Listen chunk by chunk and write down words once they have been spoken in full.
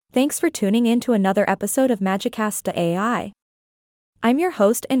Thanks for tuning in to another episode of Magicasta AI. I'm your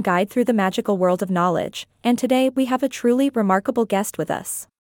host and guide through the magical world of knowledge, and today we have a truly remarkable guest with us.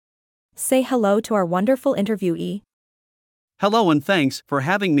 Say hello to our wonderful interviewee. Hello and thanks for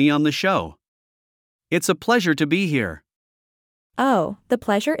having me on the show. It's a pleasure to be here. Oh, the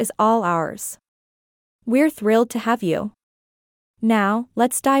pleasure is all ours. We're thrilled to have you. Now,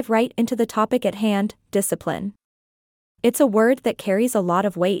 let's dive right into the topic at hand, discipline. It's a word that carries a lot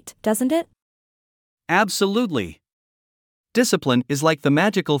of weight, doesn't it? Absolutely. Discipline is like the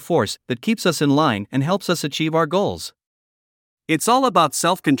magical force that keeps us in line and helps us achieve our goals. It's all about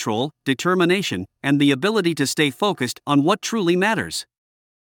self-control, determination, and the ability to stay focused on what truly matters.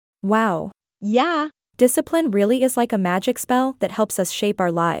 Wow. Yeah. Discipline really is like a magic spell that helps us shape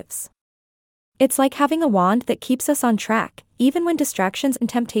our lives. It's like having a wand that keeps us on track, even when distractions and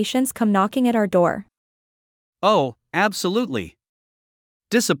temptations come knocking at our door. Oh, absolutely.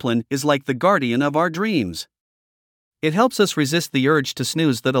 Discipline is like the guardian of our dreams. It helps us resist the urge to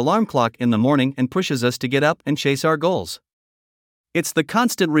snooze that alarm clock in the morning and pushes us to get up and chase our goals. It's the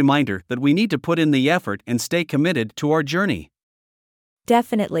constant reminder that we need to put in the effort and stay committed to our journey.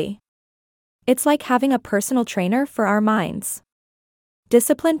 Definitely. It's like having a personal trainer for our minds.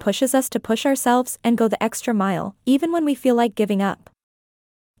 Discipline pushes us to push ourselves and go the extra mile, even when we feel like giving up.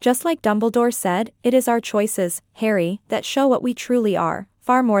 Just like Dumbledore said, it is our choices, Harry, that show what we truly are,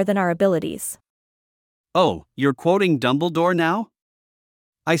 far more than our abilities. Oh, you're quoting Dumbledore now?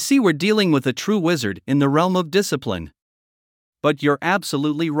 I see we're dealing with a true wizard in the realm of discipline. But you're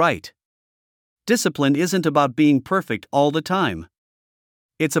absolutely right. Discipline isn't about being perfect all the time.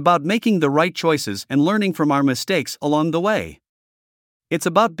 It's about making the right choices and learning from our mistakes along the way. It's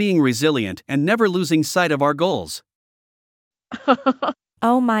about being resilient and never losing sight of our goals.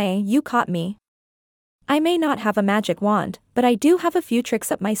 Oh my, you caught me. I may not have a magic wand, but I do have a few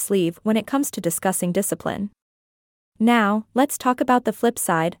tricks up my sleeve when it comes to discussing discipline. Now, let's talk about the flip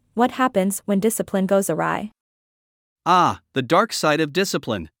side, what happens when discipline goes awry. Ah, the dark side of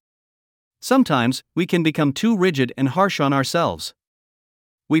discipline. Sometimes, we can become too rigid and harsh on ourselves.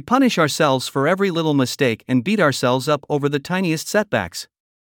 We punish ourselves for every little mistake and beat ourselves up over the tiniest setbacks.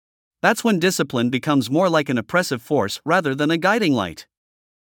 That's when discipline becomes more like an oppressive force rather than a guiding light.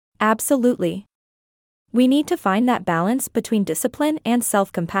 Absolutely. We need to find that balance between discipline and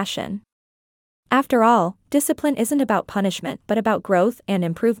self-compassion. After all, discipline isn't about punishment but about growth and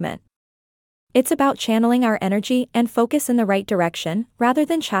improvement. It's about channeling our energy and focus in the right direction, rather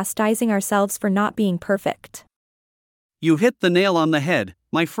than chastising ourselves for not being perfect. You hit the nail on the head,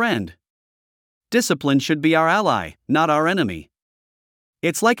 my friend. Discipline should be our ally, not our enemy.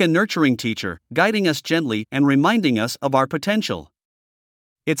 It's like a nurturing teacher, guiding us gently and reminding us of our potential.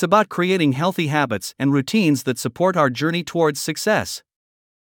 It's about creating healthy habits and routines that support our journey towards success.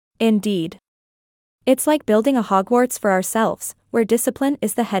 Indeed. It's like building a Hogwarts for ourselves, where discipline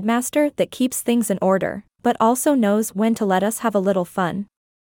is the headmaster that keeps things in order, but also knows when to let us have a little fun.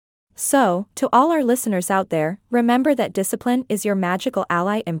 So, to all our listeners out there, remember that discipline is your magical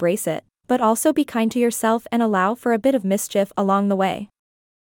ally, embrace it, but also be kind to yourself and allow for a bit of mischief along the way.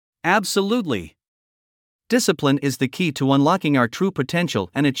 Absolutely. Discipline is the key to unlocking our true potential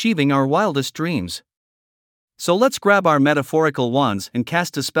and achieving our wildest dreams. So let's grab our metaphorical wands and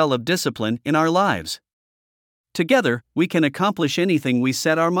cast a spell of discipline in our lives. Together, we can accomplish anything we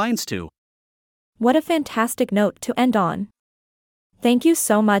set our minds to. What a fantastic note to end on. Thank you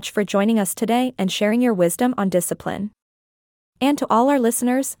so much for joining us today and sharing your wisdom on discipline. And to all our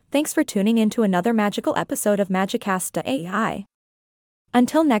listeners, thanks for tuning in to another magical episode of Magicasta AI.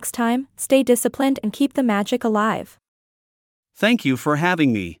 Until next time, stay disciplined and keep the magic alive. Thank you for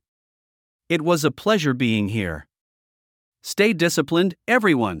having me. It was a pleasure being here. Stay disciplined,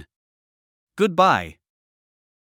 everyone. Goodbye.